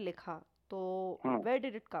आपने लिखा, तो हम्म, where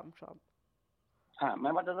did it come from? हाँ,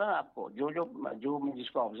 मैं बताता हूँ आपको। जो जो जो मैं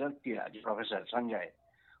जिसको ऑब्जर्व किया, जो प्रोफेसर संजय,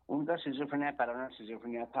 उनका सिजोफ्रेनिया, पैरानॉइड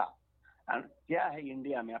सिजोफ्रेनिया था। एंड क्या है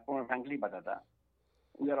इंडिया में, आपको मैं फ्रैंकली बताता,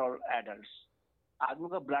 वी आर ऑल एडल्ट्स। आदमी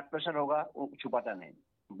का ब्लड प्रेशर होगा वो छुपाता नहीं,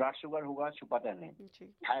 ब्लड शुगर होगा छुपाता नहीं, जी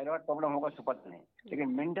थायराइड प्रॉब्लम होगा छुपाता नहीं,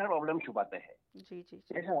 लेकिन मेंटल प्रॉब्लम छुपाते हैं। जी जी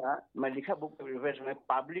जी। ऐसा मैं लिखा बुक के रिवर्स में,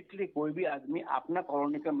 पब्लिकली कोई भी आदमी अपना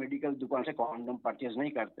कॉलोनी का मेडिकल दुकान से कॉन्डम परचेज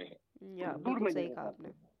नहीं करते हैं, या दूर बिल्कुल में सही जाके कहा करते आपने।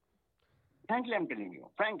 हैं। Frankly I am telling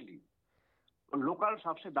you, frankly. Local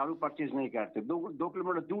shop से दारू परचेज नहीं करते, 2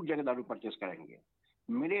 किलोमीटर दूर जाके दारू परचेज करेंगे।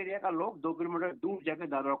 मेरे एरिया का लोग 2 किलोमीटर दूर जाके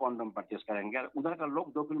दारू और कॉन्डम परचेज करेंगे, और उधर का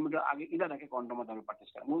लोग 2 किलोमीटर आगे इधर आके कॉन्डम और दारू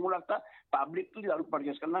परचेज करेंगे। मुझे लगता है पब्लिकली दारू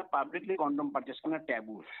परचेज करना, पब्लिकली कॉन्डम परचेज करना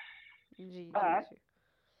टैबू है। जी जी बट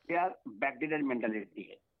जी। यार बैकडेटेड मेंटेलिटी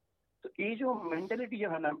है। तो ये जो मेंटेलिटी जो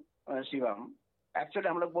है ना शिवम, एक्चुअली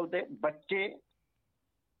हम लोग बोलते हैं बच्चे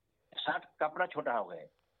साथ कपड़ा छोटा हो गए,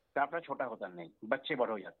 कपड़ा छोटा होता नहीं, बच्चे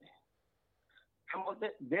बड़े हो जाते हैं। हम बोलते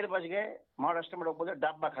 1:30 बज गए, महाराष्ट्र में लोग बोलते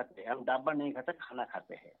डब्बा खाते हैं, हम डब्बा नहीं खाते, खाना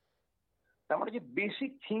खाते हैं। तो हमारे जो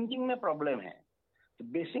बेसिक थिंकिंग में प्रॉब्लम है, तो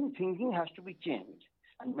basic thinking has to be change.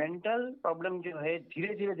 Mental problem जो है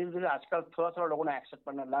धीरे धीरे आजकल थोड़ा थोड़ा लोगों ने एक्सेप्ट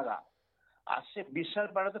करने लगा। आज से 20 साल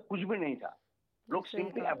पहले तो कुछ भी नहीं था, जी लोग सही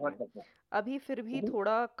सिंपली कहा आपने। अवॉइड करते अभी फिर भी थे।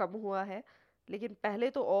 थोड़ा कम हुआ है, लेकिन पहले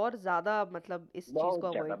तो और ज्यादा मतलब इस चीज को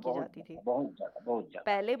बहुत ज्यादा, अवॉइड की बहुत जाती थी। ज्यादा, बहुत ज्यादा, बहुत ज्यादा,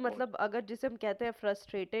 पहले बहुत। मतलब अगर जिसे हम कहते हैं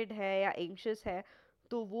फ्रस्ट्रेटेड है या एंग्शियस है,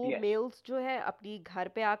 तो वो यस। मेल्स जो है अपनी घर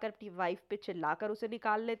पे आकर अपनी वाइफ पे चिल्लाकर उसे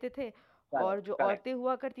निकाल लेते थे। और करेक्ट, जो करेक्ट, औरतें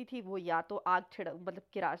हुआ करती थी वो या तो आग छिड़क मतलब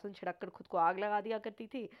किरासन छिड़क कर खुद को आग लगा दिया करती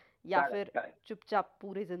थी, या करेक्ट, फिर करेक्ट। चुपचाप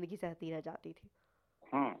पूरी जिंदगी सहती रह जाती थी।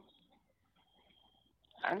 हम्म।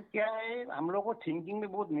 एंड क्या है, हम लोग को थिंकिंग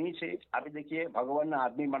में बहुत नीच है। अभी देखिए, भगवान ने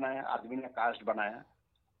आदमी बनाया, आदमी ने कास्ट बनाया।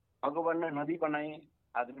 भगवान ने नदी बनाई,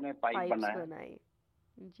 आदमी ने पाइप पाइप्स बनाया। बनाए।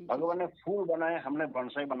 जी जी भगवान ने जी। फूल बनाए, हमने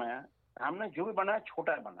बॉन्साई बनाया। हमने जो भी बनाया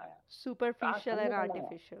छोटा बनाया। कास्ट सुपरफिशियल हमने एंड बनाया।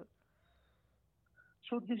 Artificial.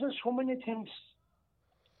 So this are so many things.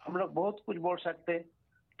 हम लोग बहुत कुछ बोल सकते।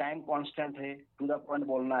 टाइम कांस्टेंट है, टू द पॉइंट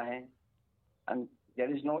बोलना है, and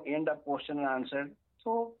there is no end of question and answer.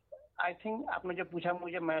 So I think आपने जो पूछा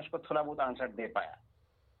मुझे, मैं उसको थोड़ा बहुत आंसर दे पाया।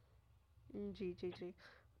 जी जी जी।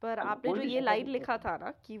 पर And आपने कोई जो भी ये लाइन सैक्रिफाइस। लिखा था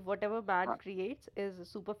ना कि वट एवर मैन हाँ, creates is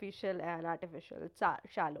superficial and artificial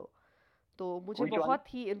shallow, तो मुझे व्हिच वन?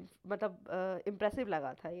 बहुत ही मतलब इम्प्रेसिव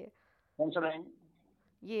लगा था ये। कौन सा लाइन?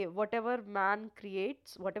 ये what ever man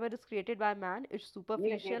creates, what ever is created by man is yes, yes,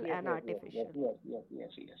 superficial yes, and yes, yes, yes, artificial. Yes, yes,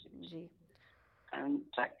 yes, yes, yes. Ji. And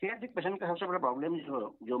psychiatric patient का सबसे बड़ा problem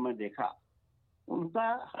जो जो मैं देखा, उनका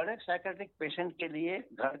हर एक साइकियाट्रिक पेशेंट के लिए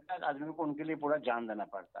घर का आदमी को उनके लिए पूरा जान देना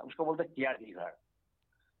पड़ता है। उसको बोलते हैं केयर गिवर।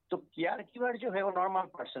 तो केयर गिवर जो है वो नॉर्मल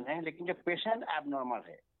पर्सन है, लेकिन जो पेशेंट एब नॉर्मल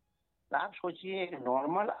है। तो आप सोचिए, एक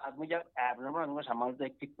नॉर्मल आदमी जब एब नॉर्मल आदमी को संभालते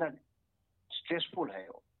हैं, कितना स्ट्रेसफुल है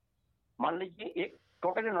वो। मान लीजिए एक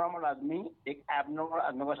टोटली नॉर्मल आदमी एक एबनॉर्मल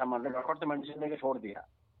आदमी को संभाल रहे, डॉक्टर तो मेडिसिन लेके छोड़ दिया,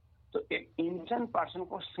 तो एक इंसान पर्सन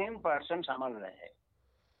को सेम पर्सन संभाल रहे हैं।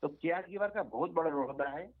 तो केयर गिवर का बहुत बड़ा रोल होता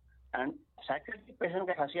है। एंड साइकियाट्रिक पेशेंट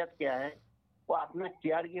की खासियत क्या है, वो अपने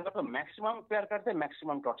केयर गिवर को मैक्सिमम प्यार करते हैं,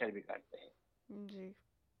 मैक्सिमम टॉर्चर भी करते हैं। जी।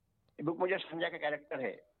 बुक में जो संजय का कैरेक्टर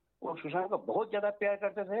है, वो सुशांत को बहुत ज्यादा प्यार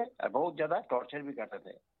करते थे और बहुत ज्यादा टॉर्चर भी करते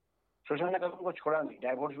थे। सुशांत ने कभी उनको छोड़ा नहीं,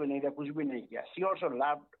 डाइवोर्स भी नहीं दिया, कुछ भी नहीं किया। She also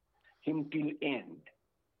loved him till and.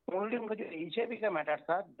 Only उनका जो एचआईवी का मैटर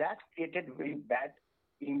था, that created very bad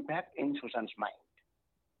impact in Sushant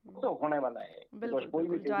mind. तो होने वाला है, बिकॉज बिल्कुल कोई भी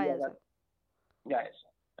बिल्कुल बेबी जायज़ अगर है। जाए।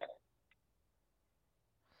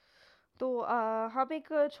 तो हम एक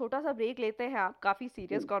छोटा सा ब्रेक लेते हैं। आप काफ़ी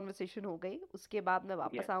सीरियस कॉन्वर्सेशन हो गई, उसके बाद मैं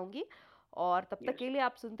वापस यस, आऊंगी। और तब तक यस। के लिए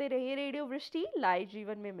आप सुनते रहिए रेडियो वृष्टि, लाइव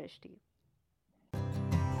जीवन में मिष्टी।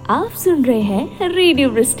 आप सुन रहे हैं रेडियो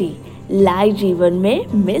वृष्टि, लाइव जीवन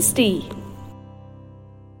में मिस्टी।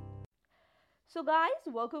 So guys,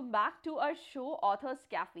 welcome back to our show Authors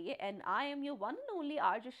Cafe and I am your one and only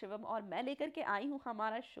RJ Shivam और मैं लेकर के आई हूँ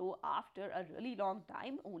हमारा show after a really long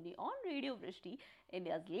time only on radio Vrishti,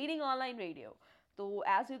 India's leading online radio. तो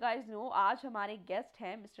as you guys no, आज हमारे गेस्ट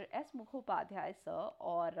हैं मिस्टर एस मुखोपाध्याय सर,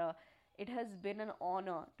 और it has been an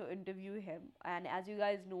honour to interview him. And as you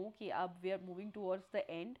guys no कि अब we are moving towards the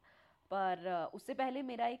end, पर उससे पहले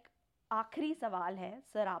मेरा एक आखिरी सवाल है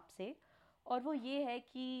सर आपसे, और वो ये है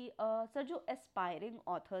कि सर जो एस्पायरिंग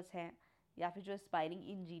ऑथर्स हैं या फिर जो एस्पायरिंग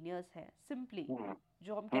इंजीनियर्स हैं, सिंपली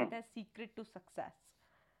जो हम कहते हैं सीक्रेट टू सक्सेस,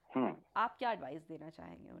 आप क्या एडवाइस देना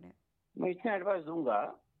चाहेंगे उन्हें? मैं इतना एडवाइस दूंगा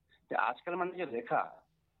कि आजकल मैंने जो देखा,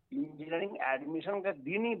 इंजीनियरिंग एडमिशन का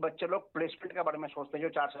दिन ही बच्चे लोग प्लेसमेंट के बारे में सोचते हैं, जो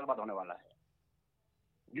 4 साल बाद होने वाला है।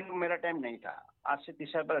 जो मेरा टाइम नहीं था, आज से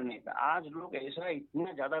 30 साल पहले नहीं था। आज लोग ऐसा,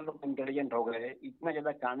 इतना ज्यादा लोग इंटेलिजेंट हो गए, इतना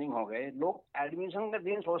ज्यादा कानिंग हो गए, लोग एडमिशन का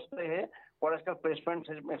दिन सोचते हैं कॉलेज का प्लेसमेंट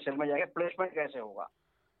सेल में जाएगा, प्लेसमेंट कैसे होगा।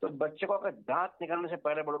 तो बच्चे को अगर दांत निकालने से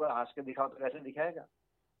पहले बड़ों हंस के दिखाओ तो कैसे दिखाएगा।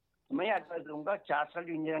 मैं एडवाइस दूंगा, 4 साल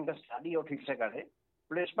जो इंजीनियरिंग का स्टडी और ठीक से करे,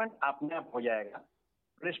 प्लेसमेंट अपने आप हो जाएगा।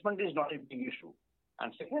 Placement is not a big issue.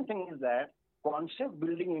 And second thing is that concept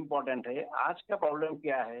building important है। आज का प्रॉब्लम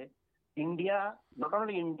क्या है, India, not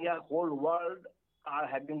only India, whole world are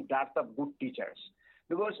having depth of good teachers.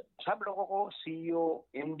 Because सब लोगों को CEO,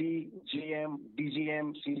 MD, GM,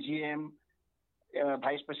 DGM, CGM,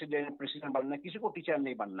 vice president, president बनना है, किसी को टीचर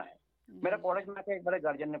नहीं बनना है। मेरा कॉलेज में आके एक बड़े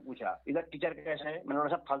गार्जियन ने पूछा, इधर टीचर कैसे है? मैंने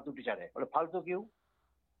बोला सब फालतू टीचर है। बोले फालतू क्यों?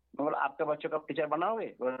 मैं बोला आपके बच्चों का टीचर बनाओगे?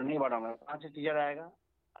 बोले नहीं बनाऊंगा। कहाँ से टीचर आएगा?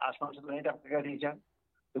 आसमान से तो नहीं टपकेगा टीचर।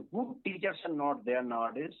 तो good teachers are not there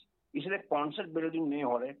nowadays, इसलिए कॉन्सेप्ट बिल्डिंग नहीं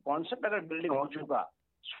हो रहे। कॉन्सेप्ट अगर बिल्डिंग हो चुका,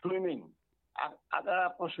 स्विमिंग, अगर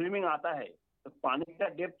आपको स्विमिंग आता है तो पानी का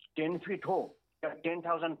डेप्थ 10 फीट हो या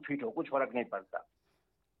 10,000 फीट हो, कुछ फर्क नहीं पड़ता।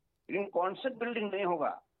 लेकिन कॉन्सेप्ट बिल्डिंग नहीं होगा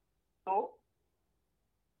तो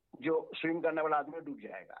जो स्विम करने वाला आदमी डूब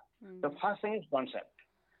जाएगा। तो first thing is concept.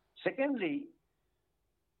 Secondly,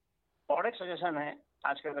 और एक सजेशन है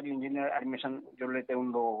आजकल का जो इंजीनियर एडमिशन जो लेते हैं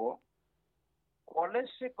उन लोगों को, कॉलेज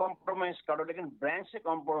से कॉम्प्रोमाइज करो लेकिन ब्रांच से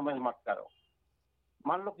कॉम्प्रोमाइज मत करो।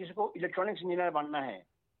 मान लो किसी को इलेक्ट्रॉनिक्स इंजीनियर बनना है,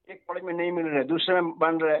 एक कॉलेज में नहीं मिल रहा है, दूसरे में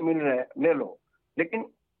मिल रहा है, ले लो। लेकिन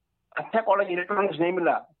अच्छा कॉलेज इलेक्ट्रॉनिक्स नहीं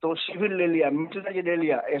मिला तो सिविल ले लिया, मिटलर्जी ले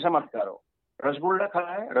लिया, ऐसा मत करो। रसगुल्ला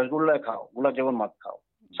खाना है रसगुल्ला खाओ, गुलाब जामुन मत खाओ।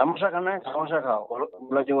 समोसा खाना है समोसा खाओ,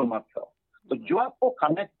 गुलाब जामुन मत खाओ। तो जो आपको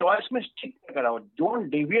खाना है चॉइस में स्टिक कराओ, don't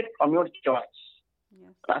deviate from your choice.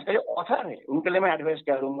 आज का जो ऑथर है उनके लिए मैं एडवाइस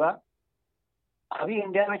क्या दूंगा, अभी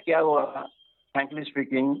इंडिया में क्या हुआ, फ्रैंकली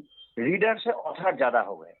स्पीकिंग, रीडर से ऑथर ज्यादा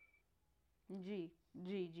हो गए। जी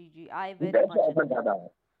जी जी जी, आई वेरी रीडर से मच ऑथर ज्यादा है,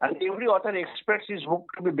 and every author expects his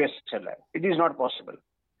book to be best seller. It is not possible.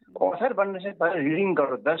 Author बनने से पहले रीडिंग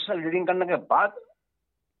करो, 10 साल रीडिंग करने के बाद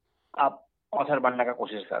आप ऑथर बनने का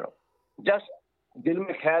कोशिश करो। जस्ट दिल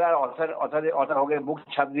में ख्याल आया ऑथर ऑथर ऑथर हो गए, बुक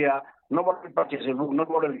छाप दिया, nobody purchase your book,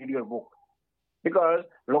 nobody read your book. Because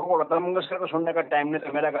लोगों को लता मंगेशकर को सुनने का टाइम नहीं,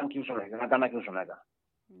 तो मेरा गाना क्यों सुनेगा, गाना क्यों सुनेगा?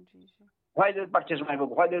 जी जी Why they purchase my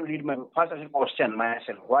book? Why they read my book? First I should question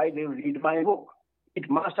myself. Why they read my book? It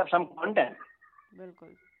must have some content.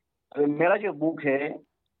 बिल्कुल। अभी मेरा जो बुक है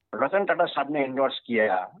रतन टाटा साहब ने एंडोर्स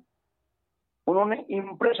किया, उन्होंने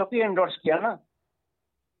इम्प्रेस होकर एंडोर्स किया ना,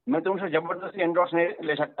 मैं तो उनसे जबरदस्ती एंडोर्स नहीं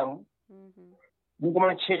ले सकता हूँ। उनको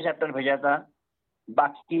मैंने 6 चैप्टर भेजा था,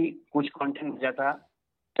 बाकी कुछ कंटेंट भेजा था,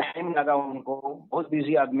 टाइम लगा उनको, बहुत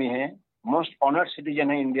बिजी आदमी है, मोस्ट ऑनर्ड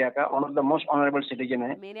सिटीजन है इंडिया का, one of the most honourable citizen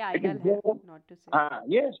है, मेरे आइडल है, नॉट टू से। हाँ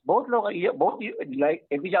यस, बहुत लोग ये बहुत like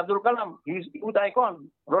APJ Abdul Kalam, he is youth icon,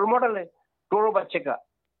 role model है करोड़ों बच्चे का।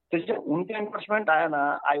 तो जब उनके एंडोर्समेंट आया ना,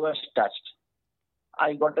 I was touched.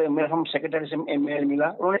 I got मेरे हम सेक्रेटरी से मेल मिला,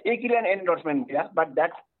 उन्होंने एक ही लाइन एंडोर्समेंट दिया, but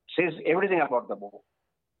that says everything about the book.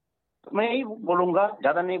 तो मैं यही बोलूंगा,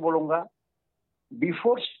 ज्यादा नहीं बोलूंगा,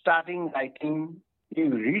 before starting writing you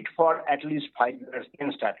read for at least 5 years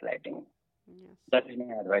then start writing. Yes. That is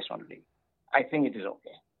my advice only. I think it is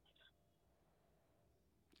okay.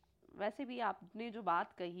 वैसे भी आपने जो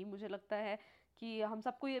बात कही, मुझे लगता है कि हम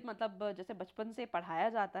सबको ये मतलब जैसे बचपन से पढ़ाया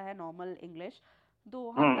जाता है नॉर्मल इंग्लिश, तो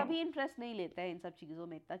हम कभी इंटरेस्ट नहीं लेते हैं इन सब चीज़ों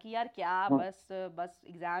में इतना कि यार क्या बस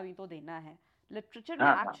एग्जाम ही तो देना है। लिटरेचर में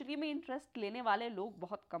एक्चुअली में इंटरेस्ट लेने वाले लोग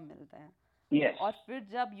बहुत कम मिलते हैं। Yes. और फिर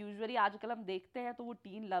जब यूजुअली आजकल हम देखते हैं तो वो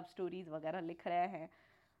टीन लव स्टोरीज वगैरह लिख रहे हैं,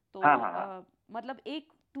 तो मतलब एक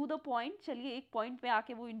टू द पॉइंट, चलिए एक पॉइंट पे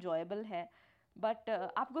आके वो इंजॉयबल है, बट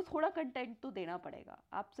आपको थोड़ा कंटेंट तो देना पड़ेगा।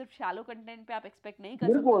 आप सिर्फ शैलो कंटेंट पे आप एक्सपेक्ट नहीं कर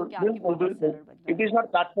सकते कि आपकी बुक बेस्टसेलर बन जाए। It is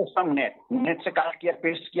not cut paste from net, net से काट किया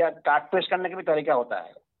पेस्ट किया, काट पेस्ट करने का भी तरीका होता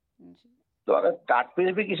है। तो अगर काट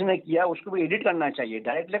पेस्ट भी किसी ने किया, उसको भी एडिट करना चाहिए।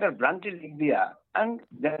 डायरेक्ट लेकर ब्लंटली लिख दिया, एंड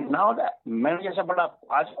नाउ मैंने जैसा बड़ा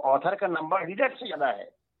आज ऑथर का नंबर रीडर से ज्यादा है,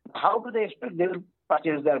 how do they expect they will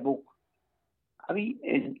purchase their book? अभी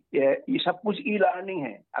ये सब कुछ ई लर्निंग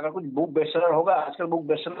है। अगर कुछ बुक बेस्टसेलर होगा, आजकल बुक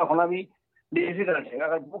बेस्टसेलर होना भी डिफिकल्ट है।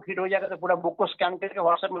 अगर बुक हिट हो जाएगा तो पूरा बुक को स्कैन करके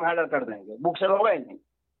व्हाट्सएप में वायरल कर देंगे, बुक सेल होगा ही नहीं।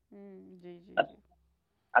 जी जी।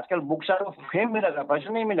 आजकल बुक सेलर को फेम मिलेगा, पैसा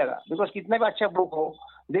नहीं मिलेगा, बिकॉज कितने भी अच्छा बुक हो,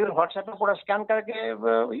 दे व्हाट्सएप में पूरा स्कैन करके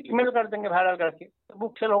ईमेल कर देंगे वायरल करके, तो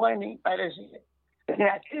बुक सेल होगा ही नहीं, पहले से। लेकिन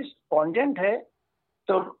एटलीस्ट कंटेंट है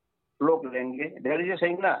तो लोग लेंगे। देयर इज अ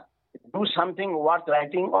सेइंग ना, डू समथिंग वर्थ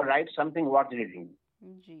राइटिंग और राइट समथिंग वर्थ रीडिंग।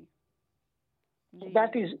 जी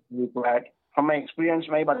that is required from my experience.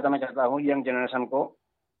 मैं बताना चाहता हूँ यंग जनरेशन को,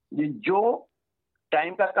 जो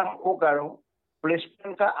टाइम का काम वो करो,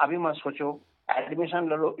 प्लेसमेंट का अभी मत सोचो, एडमिशन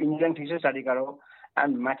ले लो, इंजीनियरिंग ठीक से स्टडी करो।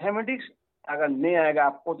 एंड मैथमेटिक्स अगर नहीं आएगा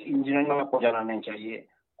आपको तो इंजीनियरिंग में आपको जाना नहीं चाहिए।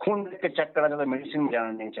 खून देख के चेक करा जाता तो मेडिसिन में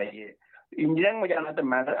जाना नहीं चाहिए। इंजीनियरिंग में जाना तो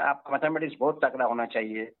आपका मैथमेटिक्स बहुत तगड़ा होना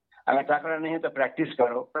चाहिए। अगर तगड़ा नहीं है तो प्रैक्टिस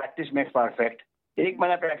करो, प्रैक्टिस मेक्स परफेक्ट। 1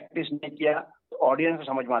 महीना प्रैक्टिस नहीं किया तो ऑडियंस को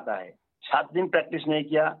समझ में आता है, 7 दिन प्रैक्टिस नहीं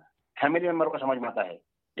किया फैमिली मेंबर को समझ में आता है,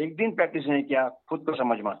 1 दिन प्रैक्टिस नहीं किया खुद को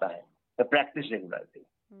समझ में आता है। तो प्रैक्टिस रेगुलर थी।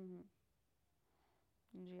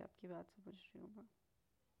 जी, आपकी बात समझ रही हूँ मैं।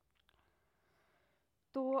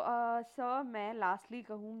 तो सर, मैं लास्टली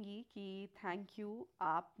कहूँगी कि थैंक यू,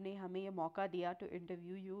 आपने हमें ये मौका दिया to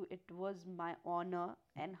interview you. It was my honour,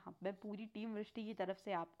 and मैं पूरी टीम वृष्टि की तरफ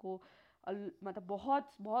से आपको मतलब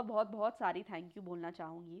बहुत बहुत बहुत बहुत सारी थैंक यू बोलना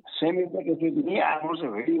चाहूँगी। Same with me. I am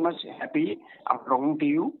also very much happy I'm talking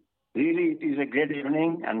to you. Really, it is a great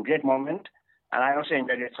evening and great moment, and I also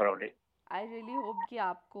enjoyed it thoroughly. I really hope कि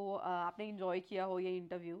आपने enjoy किया हो ये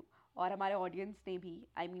interview, और हमारे audience ने भी।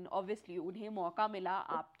 I mean, obviously उन्हें मौका मिला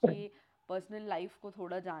आपके पर्सनल लाइफ को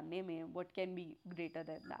थोड़ा जानने में। What can be greater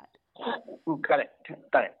than that? Correct.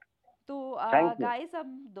 तो गाइस,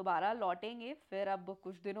 हम दोबारा लौटेंगे फिर अब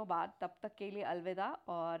कुछ दिनों बाद। तब तक के लिए अलविदा।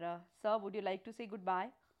 और sir, would you like to say goodbye?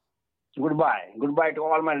 Goodbye to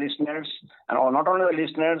all my listeners, and not only the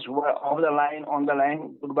listeners who are on the line.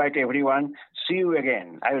 Goodbye to everyone. See you again.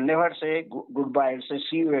 I will never say goodbye. I'll say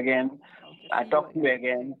see you again. I See you talk to again.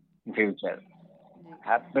 Again in future. जी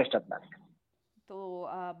have best of luck. तो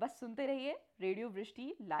बस सुनते रहिए radio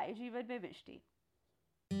वृष्टि, लाए जीवन में वृष्टि।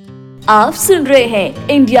 आप सुन रहे हैं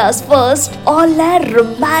India first online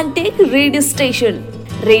romantic radio station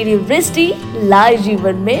radio Vrishti, live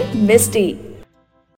जीवन में मिस्टी।